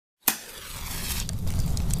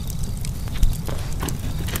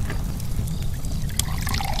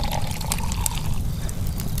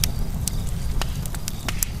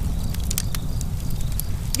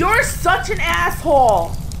You're such an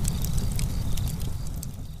asshole.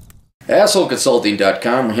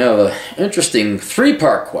 AssholeConsulting.com. We have an interesting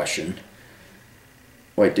three-part question.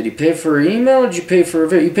 Wait, did you pay for email or did you pay for a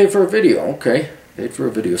video? You paid for a video, okay. Paid for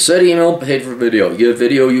a video. Said email, paid for a video. You get a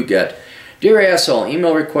video, you get. Dear Asshole,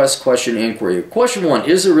 email request, question, inquiry. Question 1,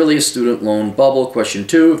 is there really a student loan bubble? Question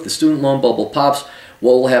 2, if the student loan bubble pops,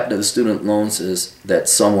 what will happen to the student loans is that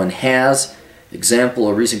someone has? Example,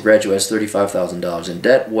 a recent graduate has $35,000 in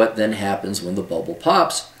debt. What then happens when the bubble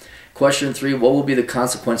pops? Question 3, what will be the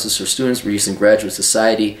consequences for students, recent graduate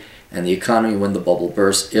society, and the economy when the bubble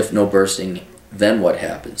bursts? If no bursting, then what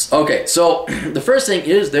happens? Okay, so the first thing,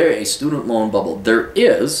 is there a student loan bubble? There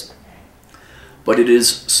is, but it is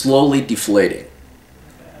slowly deflating.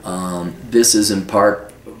 This is in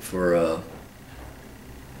part for, I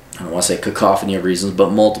don't want to say cacophony of reasons, but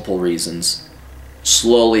multiple reasons,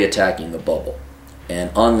 slowly attacking the bubble.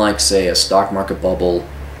 And unlike, say, a stock market bubble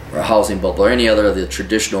or a housing bubble or any other of the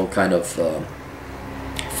traditional kind of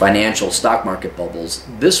financial stock market bubbles,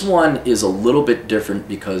 this one is a little bit different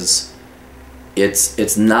because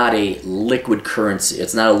it's not a liquid currency.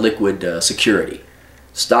 It's not a liquid security.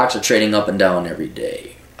 Stocks are trading up and down every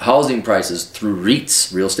day. Housing prices through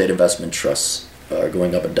REITs, real estate investment trusts, are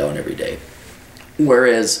going up and down every day.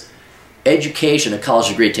 Whereas education, a college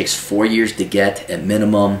degree, takes 4 years to get at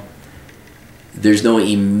minimum. There's no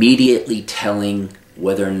immediately telling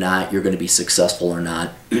whether or not you're going to be successful or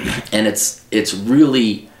not. And it's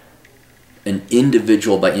really an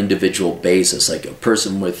individual by individual basis. Like a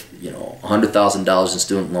person with, $100,000 in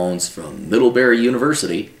student loans from Middlebury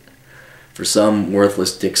University for some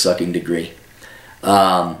worthless dick-sucking degree.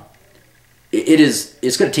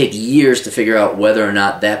 It's going to take years to figure out whether or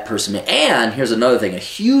not that person may. And here's another thing, a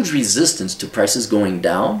huge resistance to prices going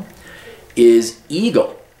down is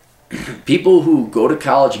ego. People who go to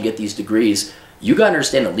college and get these degrees, you got to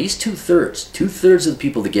understand at least two-thirds of the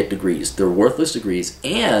people that get degrees, they're worthless degrees,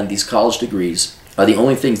 and these college degrees are the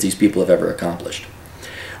only things these people have ever accomplished.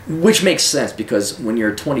 Which makes sense, because when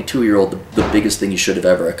you're a 22-year-old, the biggest thing you should have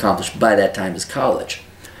ever accomplished by that time is college.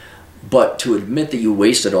 But to admit that you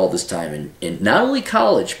wasted all this time in not only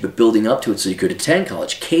college, but building up to it so you could attend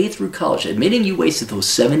college, K through college, admitting you wasted those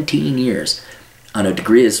 17 years on a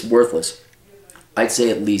degree that's worthless, I'd say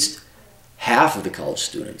at least half of the college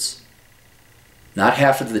students, not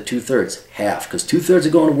half of the two-thirds, half, because two-thirds are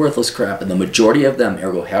going to worthless crap, and the majority of them,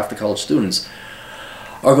 ergo half the college students,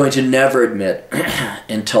 are going to never admit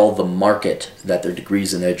until the market that their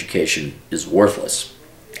degrees in education is worthless.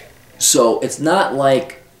 So it's not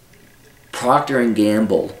like Procter &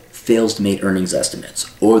 Gamble fails to make earnings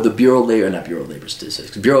estimates, or the Bureau of Labor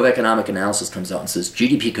Statistics, Bureau of Economic Analysis comes out and says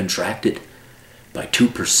GDP contracted by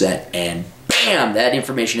 2%, and bam, that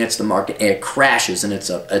information hits the market and it crashes, and it's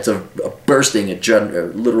a bursting, a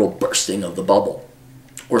literal bursting of the bubble.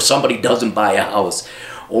 Or somebody doesn't buy a house,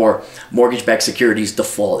 or mortgage-backed securities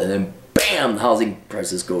default, and then bam, housing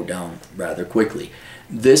prices go down rather quickly.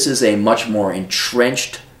 This is a much more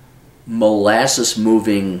entrenched,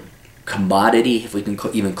 molasses-moving commodity, if we can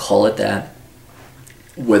even call it that,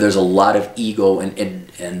 where there's a lot of ego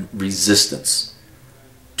and resistance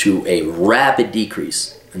to a rapid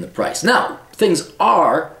decrease in the price. Now, things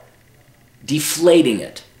are deflating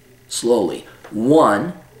it slowly.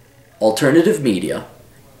 One, alternative media,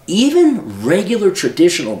 even regular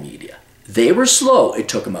traditional media, they were slow. It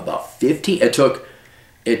took them about 15.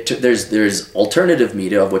 There's alternative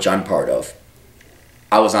media, of which I'm part of.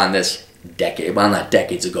 I was on this well, not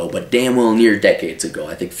decades ago, but damn well near decades ago.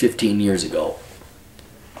 I think 15 years ago,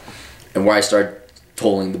 and where I started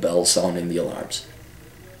tolling the bells, sounding the alarms.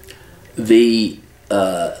 The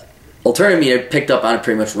alternative media picked up on it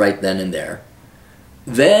pretty much right then and there.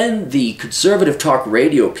 Then the conservative talk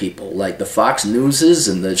radio people, like the Fox Newses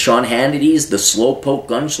and the Sean Hannitys, the slowpoke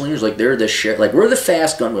gunslingers, like they're the shit. Like we're the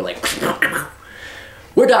fast gun. We're like,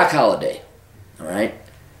 we're Doc Holliday, all right.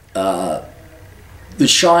 The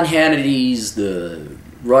Sean Hannitys, the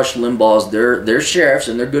Rush Limbaughs, they're sheriffs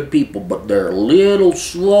and they're good people, but they're a little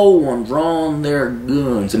slow on drawing their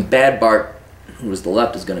guns. And Bad Bart, who was the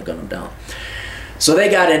left, is going to gun them down. So they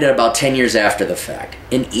got in it about 10 years after the fact.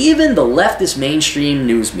 And even the leftist mainstream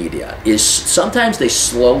news media is sometimes they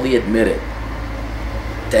slowly admit it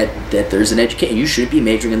that there's an education. You should be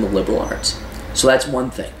majoring in the liberal arts. So that's one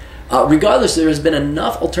thing. Regardless, there has been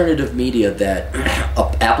enough alternative media that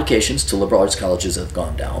applications to liberal arts colleges have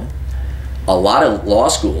gone down. A lot of law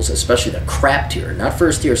schools, especially the crap tier, not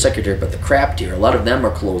first tier, second tier, but the crap tier, a lot of them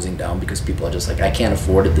are closing down because people are just like, I can't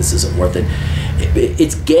afford it, this isn't worth it.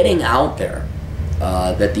 It's getting out there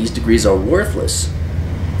that these degrees are worthless.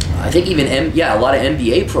 I think even a lot of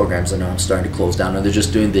MBA programs are now starting to close down, and they're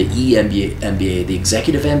just doing the MBA, the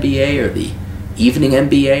executive MBA or the evening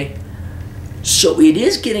MBA. So it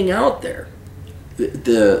is getting out there.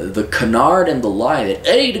 The canard and the lie that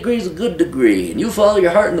any degree is a good degree, and you follow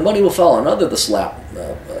your heart and the money will follow. Another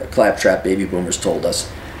claptrap baby boomers told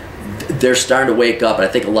us. They're starting to wake up, and I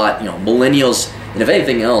think a lot, millennials, and if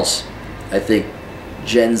anything else, I think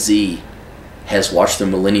Gen Z has watched their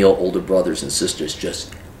millennial older brothers and sisters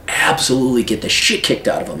just absolutely get the shit kicked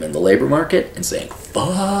out of them in the labor market and saying,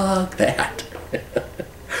 fuck that.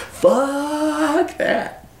 Fuck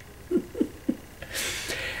that.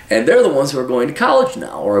 And they're the ones who are going to college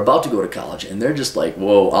now, or about to go to college, and they're just like,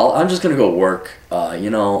 whoa, I'm just going to go work.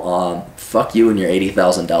 Fuck you and your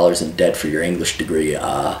 $80,000 in debt for your English degree,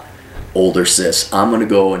 older sis. I'm going to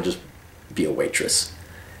go and just be a waitress.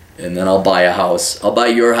 And then I'll buy a house. I'll buy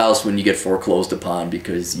your house when you get foreclosed upon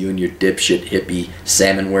because you and your dipshit hippie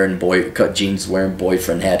salmon-wearing cut jeans wearing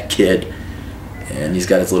boyfriend had a kid. And he's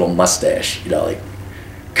got his little mustache. God,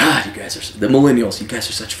 you guys are, the millennials, you guys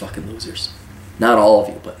are such fucking losers. Not all of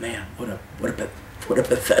you, but man, what a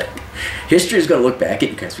pathetic. History is going to look back at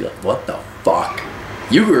you guys and be like, what the fuck?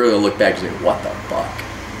 You were going to look back and say, what the fuck?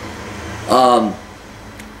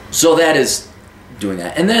 So that is doing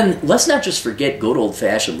that. And then let's not just forget good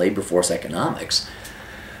old-fashioned labor force economics.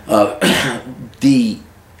 The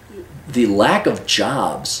lack of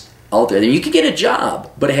jobs out there. You can get a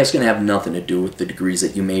job, but it's going to have nothing to do with the degrees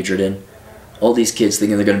that you majored in. All these kids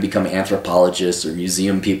thinking they're going to become anthropologists or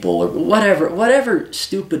museum people or whatever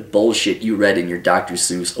stupid bullshit you read in your Dr.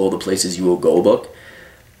 Seuss, the places you will go book,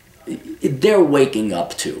 they're waking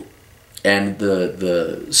up to. And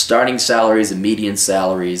the starting salaries and median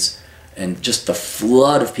salaries and just the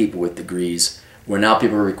flood of people with degrees, where now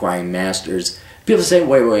people are requiring masters. People say,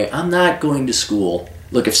 wait, I'm not going to school.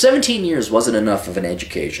 Look, if 17 years wasn't enough of an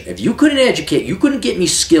education, if you couldn't educate, you couldn't get me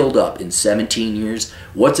skilled up in 17 years,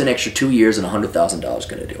 what's an extra 2 years and $100,000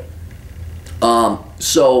 going to do?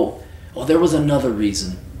 There was another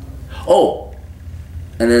reason.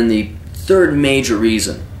 And then the third major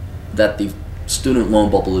reason that the student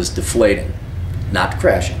loan bubble is deflating, not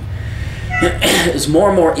crashing, is more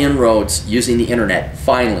and more inroads using the internet.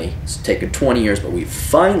 Finally, it's taken 20 years, but we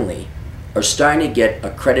finally are starting to get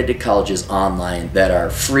accredited colleges online that are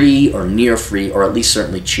free or near free, or at least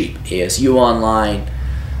certainly cheap. ASU online,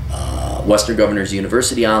 Western Governors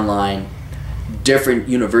University online. Different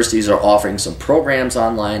universities are offering some programs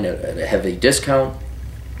online at a heavy discount.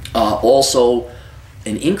 Also,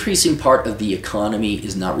 an increasing part of the economy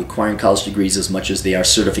is not requiring college degrees as much as they are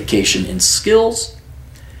certification in skills.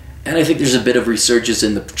 And I think there's a bit of resurgence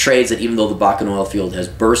in the trades that even though the Bakken oil field has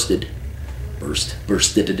bursted,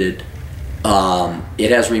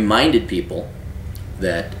 it has reminded people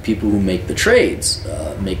that people who make the trades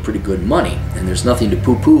make pretty good money. And there's nothing to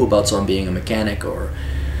poo-poo about someone being a mechanic or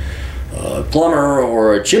a plumber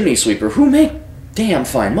or a chimney sweeper who make damn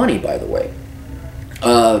fine money, by the way.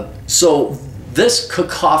 So this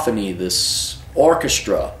cacophony, this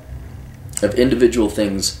orchestra of individual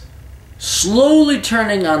things slowly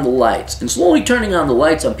turning on the lights, and slowly turning on the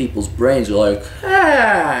lights on people's brains are like,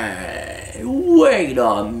 hey, wait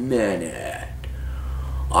a minute.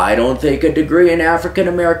 I don't think a degree in African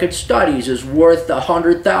American Studies is worth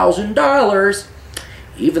 $100,000.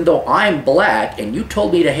 Even though I'm black and you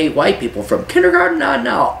told me to hate white people from kindergarten on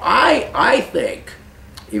now, I think,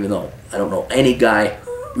 even though I don't know any guy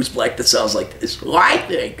who's black that sounds like this, I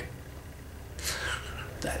think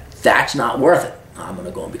that's not worth it. I'm going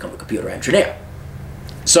to go and become a computer engineer.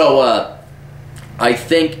 So I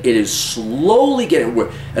think it is slowly getting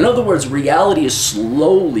worse. In other words, reality is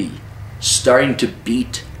slowly starting to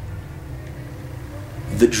beat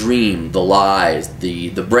the dream, the lies,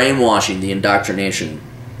 the brainwashing, the indoctrination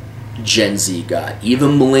Gen Z got.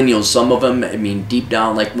 Even millennials, some of them, I mean, deep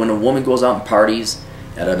down, like when a woman goes out and parties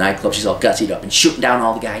at a nightclub, she's all gutsied up and shooting down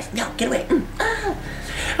all the guys. No, get away.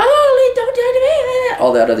 Don't do it.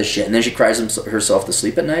 All that other shit. And then she cries herself to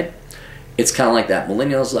sleep at night. It's kind of like that.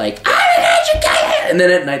 Millennials like, I'm an educator. And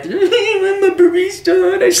then at night, I'm a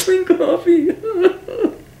barista and I sling coffee.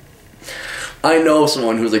 I know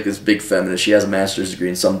someone who's like this big feminist. She has a master's degree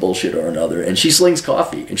in some bullshit or another, and she slings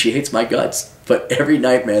coffee, and she hates my guts. But every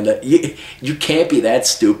night, man, that you can't be that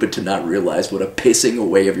stupid to not realize what a pissing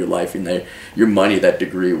away of your life and your money that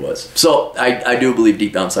degree was. So I do believe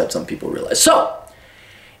deep down inside some people realize. So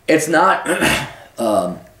it's not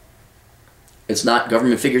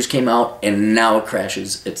government figures came out and now it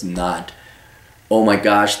crashes. It's not, oh my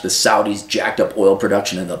gosh, the Saudis jacked up oil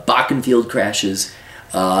production and the Bakken field crashes.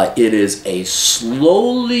 It is a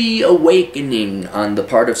slowly awakening on the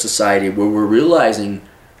part of society where we're realizing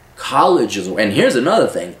college is, and here's another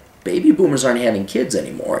thing, baby boomers aren't having kids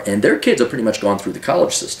anymore, and their kids are pretty much gone through the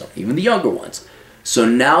college system, even the younger ones. So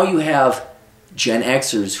now you have Gen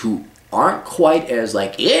Xers who aren't quite as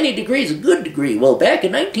like, any degree is a good degree. Well, back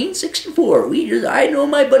in 1964, I know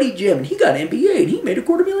my buddy Jim, and he got an MBA, and he made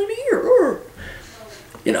 $250,000 a year.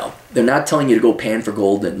 You know, they're not telling you to go pan for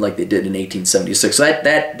gold like they did in 1876. So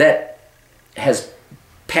that has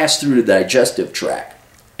passed through the digestive tract,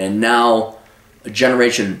 and now a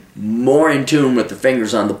generation more in tune with the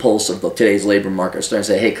fingers on the pulse of today's labor market are starting to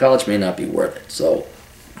say, hey, college may not be worth it. So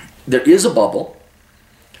there is a bubble.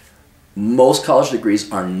 Most college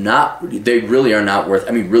degrees are not, they really are not worth,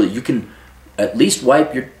 I mean, really, you can at least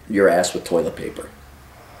wipe your ass with toilet paper.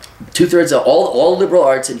 2/3 of all liberal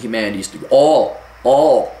arts and humanities, all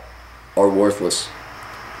are worthless.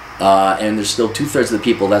 And there's still 2/3 of the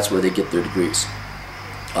people, that's where they get their degrees.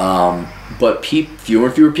 But fewer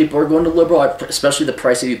and fewer people are going to liberal arts, especially the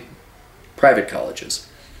pricey private colleges.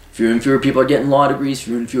 Fewer and fewer people are getting law degrees,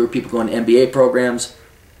 fewer and fewer people going to MBA programs.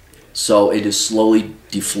 So it is slowly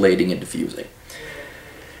deflating and diffusing.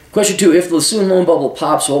 Question 2, if the student loan bubble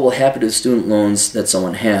pops, what will happen to the student loans that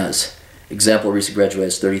someone has? Example, recent graduate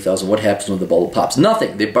has $30,000. What happens when the bubble pops?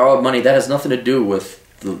 Nothing. They borrowed money. That has nothing to do with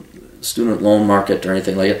the student loan market or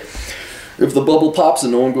anything like that. If the bubble pops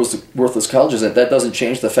and no one goes to worthless colleges, that doesn't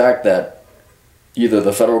change the fact that either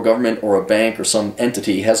the federal government or a bank or some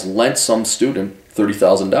entity has lent some student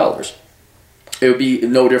 $30,000. It would be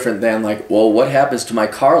no different than like, well, what happens to my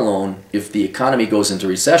car loan if the economy goes into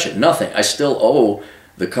recession? Nothing. I still owe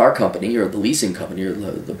the car company or the leasing company or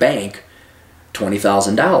the bank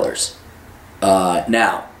 $20,000.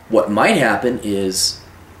 Now, what might happen is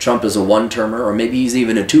Trump is a one-termer, or maybe he's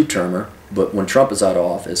even a two-termer, but when Trump is out of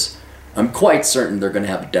office, I'm quite certain they're going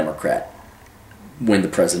to have a Democrat win the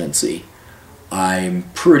presidency. I'm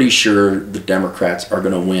pretty sure the Democrats are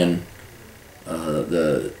going to win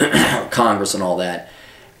the Congress and all that,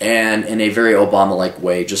 and in a very Obama-like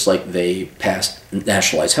way, just like they passed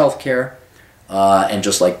nationalized health care, and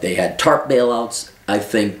just like they had TARP bailouts, I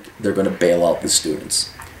think they're going to bail out the students.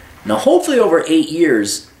 Now, hopefully over 8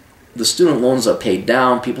 years, the student loans are paid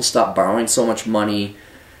down, people stop borrowing so much money,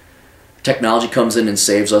 technology comes in and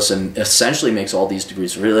saves us and essentially makes all these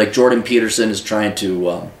degrees free. Like Jordan Pederson is trying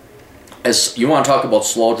to, as you want to talk about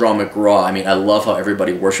slow draw McGraw, I mean, I love how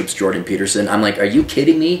everybody worships Jordan Pederson. I'm like, are you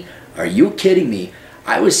kidding me? Are you kidding me?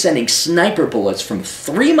 I was sending sniper bullets from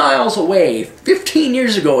 3 miles away 15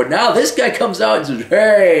 years ago, and now this guy comes out and says,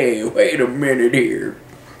 hey, wait a minute here.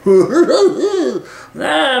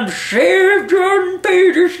 I'm Sheriff Jordan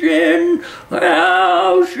Pederson.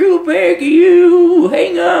 I'll shoot back at you.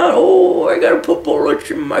 Hang on. Oh, I gotta put bullets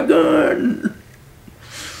in my gun.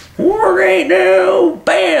 All right now.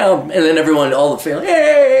 Bam. And then everyone, all the family,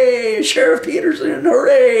 hey, Sheriff Pederson,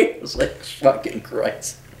 hooray. It was like, fucking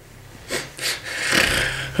Christ.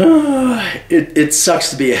 It sucks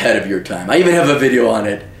to be ahead of your time. I even have a video on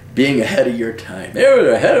it, being ahead of your time. They were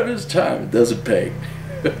ahead of his time. It doesn't pay.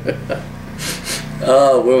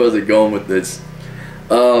 Where was it going with this?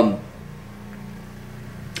 But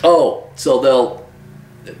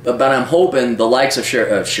I'm hoping the likes of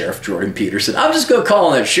Sheriff Jordan Pederson. I'm just going to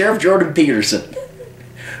call him Sheriff Jordan Pederson.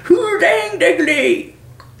 Who dang diggly?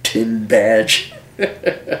 Tin badge.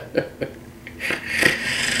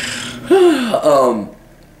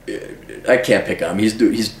 I can't pick on him.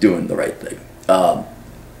 He's doing the right thing.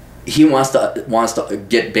 He wants to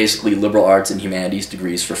get basically liberal arts and humanities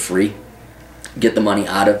degrees for free. Get the money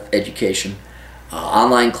out of education,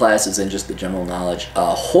 online classes, and just the general knowledge.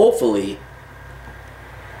 Hopefully,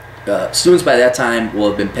 students by that time will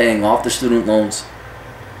have been paying off their student loans,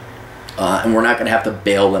 and we're not going to have to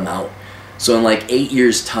bail them out. So in like 8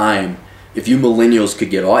 years' time, if you millennials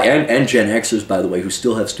could get off, and Gen Xers, by the way, who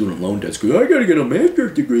still have student loan debts, go, I got to get a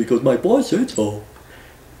master's degree because my boss said so.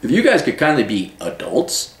 If you guys could kindly be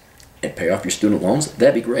adults and pay off your student loans,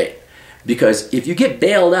 that'd be great. Because if you get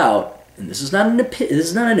bailed out, and this is not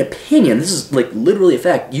an opinion, this is like literally a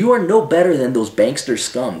fact, you are no better than those bankster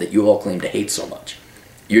scum that you all claim to hate so much.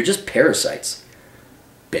 You're just parasites.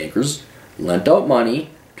 Bankers lent out money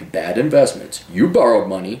to bad investments. You borrowed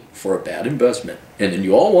money for a bad investment, and then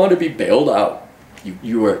you all want to be bailed out.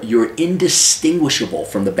 You're indistinguishable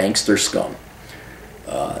from the bankster scum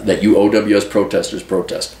that you OWS protesters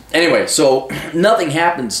protest. Anyway, so nothing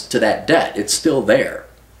happens to that debt. It's still there.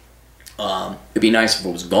 It'd be nice if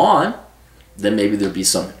it was gone. Then maybe there'd be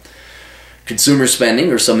some consumer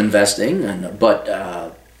spending or some investing.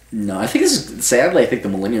 But no, I think sadly, I think the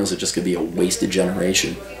millennials are just going to be a wasted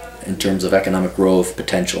generation in terms of economic growth,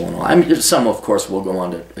 potential, and all. I mean, some, of course, will go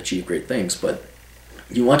on to achieve great things, but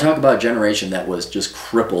You want to talk about a generation that was just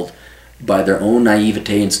crippled by their own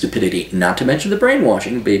naivete and stupidity, not to mention the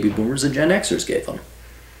brainwashing baby boomers and Gen Xers gave them.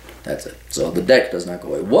 That's it. So the deck does not go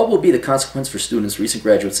away. What will be the consequence for students, recent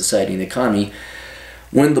graduate society, and the economy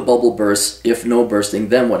when the bubble bursts? If no bursting,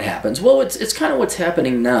 then what happens? Well, it's kind of what's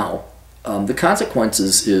happening now. The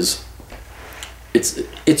consequences is it's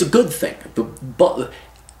a good thing. But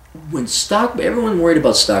when everyone worried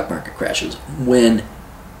about stock market crashes, when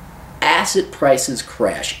asset prices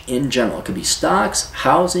crash in general, it could be stocks,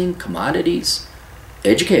 housing, commodities,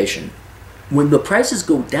 education. When the prices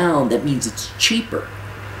go down, that means it's cheaper.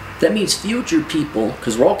 That means future people,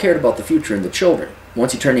 because we're all cared about the future and the children.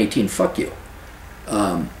 Once you turn 18, fuck you.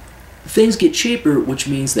 Things get cheaper, which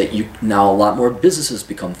means that now a lot more businesses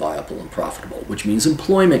become viable and profitable, which means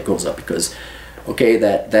employment goes up because, okay,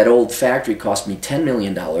 that old factory cost me $10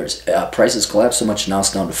 million. Prices collapse so much now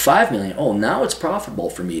it's down to $5 million. Oh, now it's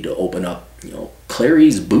profitable for me to open up,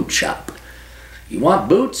 Clary's boot shop. You want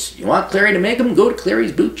boots? You want Clary to make them? Go to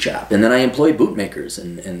Clary's boot shop. And then I employ boot makers,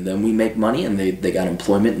 and then we make money, and they got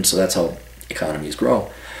employment, and so that's how economies grow.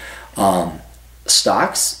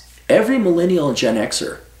 Stocks, every millennial and Gen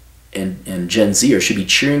Xer and Gen Zer should be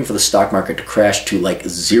cheering for the stock market to crash to like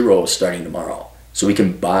zero starting tomorrow, so we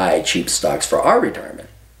can buy cheap stocks for our retirement.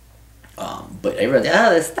 But everyone,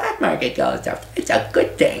 the stock market goes up. It's a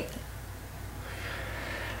good thing.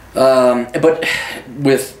 But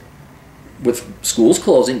with schools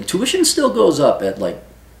closing, tuition still goes up at like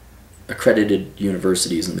accredited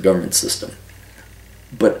universities in the government system.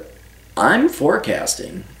 But I'm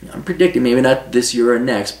predicting, maybe not this year or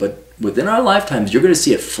next, but within our lifetimes, you're going to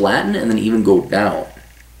see it flatten and then even go down.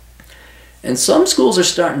 And some schools are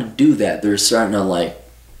starting to do that. They're starting to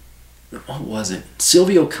what was it?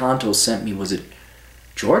 Silvio Canto sent me, was it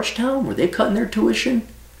Georgetown? Were they cutting their tuition?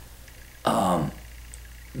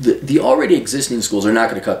 The already existing schools are not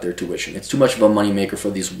going to cut their tuition. It's too much of a moneymaker for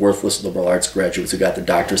these worthless liberal arts graduates who got the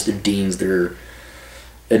doctors, the deans, their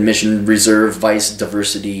admission reserve, vice,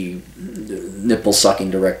 diversity,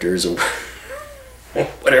 nipple-sucking directors, or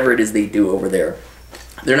whatever it is they do over there.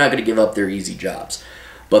 They're not going to give up their easy jobs.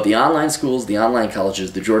 But the online schools, the online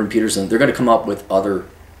colleges, the Jordan Pederson, they're going to come up with other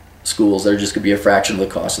schools that are just going to be a fraction of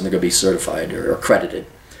the cost, and they're going to be certified or accredited.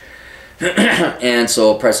 And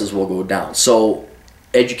so prices will go down. So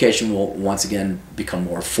education will once again become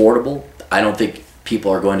more affordable. I don't think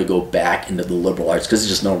people are going to go back into the liberal arts because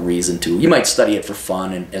there's just no reason to. You might study it for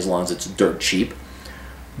fun, and as long as it's dirt cheap,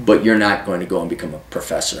 but you're not going to go and become a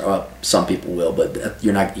professor. Well, some people will, but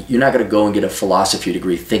you're not going to go and get a philosophy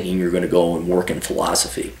degree thinking you're going to go and work in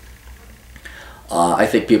philosophy. I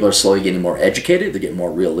think people are slowly getting more educated. They're getting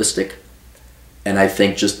more realistic. And I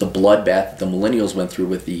think just the bloodbath that the millennials went through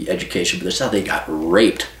with the education, but that's how they got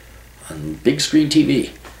raped on big screen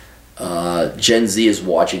TV. Gen Z is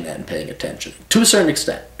watching that and paying attention to a certain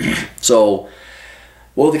extent. So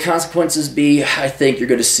what will the consequences be? I think you're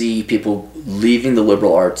going to see people leaving the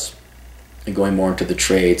liberal arts and going more into the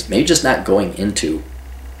trades, maybe just not going into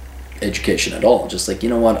education at all. Just like, you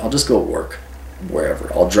know what, I'll just go work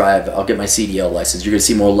wherever. I'll drive, I'll get my CDL license. You're going to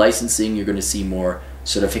see more licensing, you're going to see more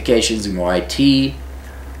certifications, more IT.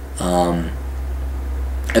 I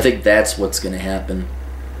think that's what's going to happen.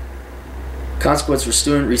 Consequence for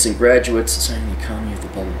student, recent graduates, society and the economy if the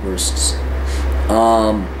bubble bursts.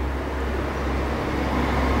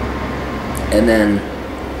 And then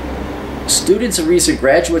students and recent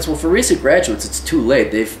graduates. Well, for recent graduates, it's too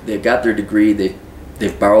late. They've got their degree.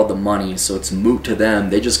 They've borrowed the money, so it's moot to them.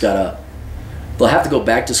 They just they'll have to go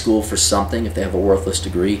back to school for something if they have a worthless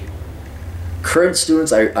degree. Current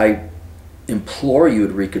students, I implore you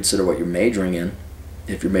to reconsider what you're majoring in.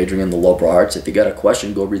 If you're majoring in the liberal arts, if you got a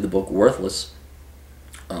question, go read the book Worthless,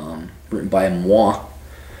 written by moi.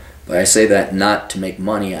 But I say that not to make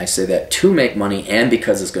money. I say that to make money, and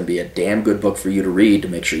because it's going to be a damn good book for you to read to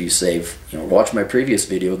make sure you save. Watch my previous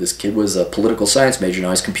video. This kid was a political science major.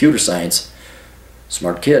 Now he's computer science.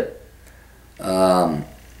 Smart kid. But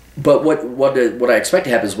what I expect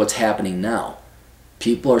to happen is what's happening now.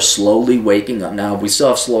 People are slowly waking up. Now, we still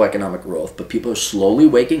have slow economic growth, but people are slowly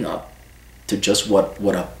waking up to just what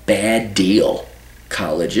a bad deal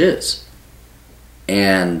college is.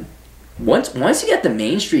 And once you get the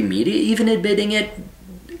mainstream media even admitting it,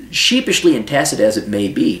 sheepishly and tacit as it may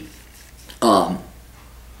be,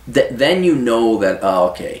 then you know that,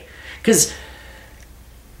 okay. Because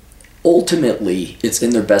ultimately, it's in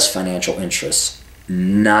their best financial interests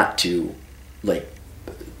not to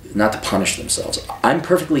punish themselves. I'm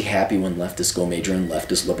perfectly happy when leftists go major in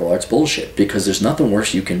leftist liberal arts bullshit, because there's nothing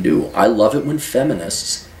worse you can do. I love it when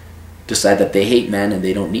feminists decide that they hate men and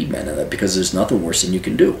they don't need men in that, because there's nothing worse than you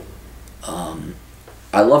can do.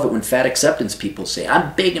 I love it when fat acceptance people say,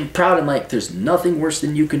 I'm big and proud. I'm like, there's nothing worse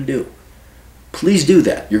than you can do. Please do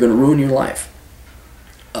that. You're going to ruin your life.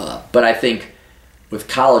 But I think with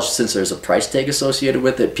college, since there's a price tag associated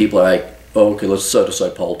with it, people are like, oh, okay, let's set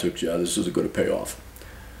aside politics. Yeah, this isn't going to pay off.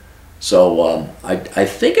 So I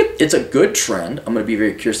think it's a good trend. I'm going to be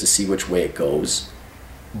very curious to see which way it goes.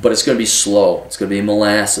 But it's going to be slow. It's going to be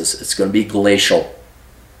molasses. It's going to be glacial.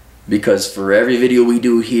 Because for every video we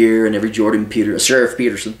do here and every Sheriff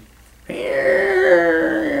Pederson,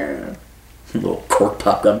 little cork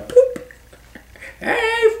pop gun, poop.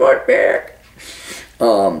 Hey, footback.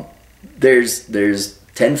 There's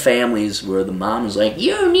 10 families where the mom is like,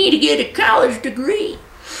 you need to get a college degree.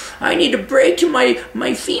 I need to brag to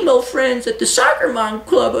my female friends at the soccer mom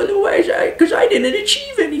club, otherwise, because I didn't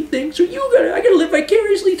achieve anything. So I gotta live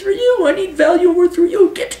vicariously through you. I need value and worth through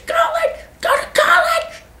you. Get to college. Go to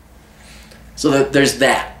college. So there's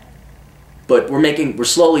that. But we're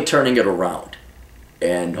slowly turning it around.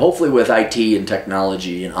 And hopefully with IT and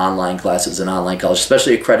technology and online classes and online college,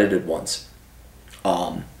 especially accredited ones,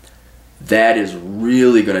 that is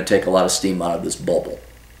really going to take a lot of steam out of this bubble.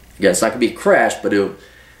 Again, it's not going to be a crash, but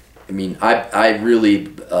I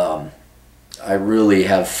really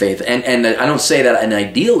have faith. And I don't say that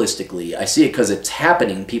idealistically. I see it because it's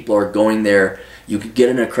happening. People are going there. You could get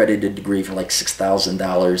an accredited degree for like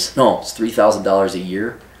 $6,000. No, it's $3,000 a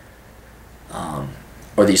year.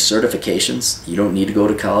 Or these certifications. You don't need to go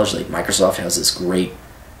to college. Like Microsoft has this great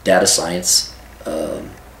data science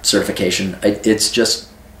certification. It's just,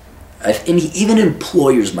 even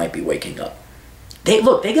employers might be waking up. They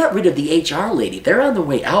got rid of the HR lady. They're on their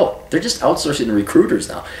way out. They're just outsourcing to recruiters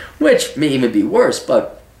now, which may even be worse.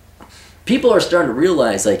 But people are starting to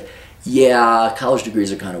realize, like, yeah, college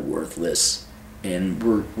degrees are kind of worthless, and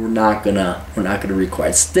we're not gonna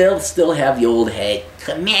require. Still have the old, hey,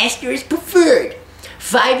 master is preferred.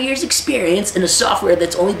 5 years experience in a software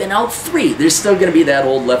that's only been out 3. There's still going to be that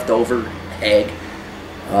old leftover egg.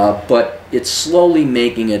 But it's slowly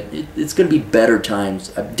making it's going to be better times.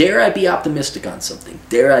 Dare I be optimistic on something?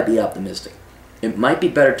 Dare I be optimistic? It might be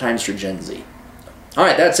better times for Gen Z. All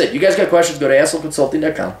right, that's it. You guys got questions, go to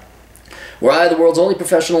assholeconsulting.com. Where I, the world's only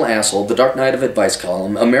professional asshole, the Dark Knight of Advice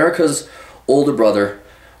column, America's older brother,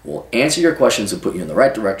 will answer your questions and put you in the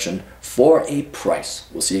right direction for a price.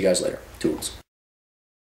 We'll see you guys later. Toodles.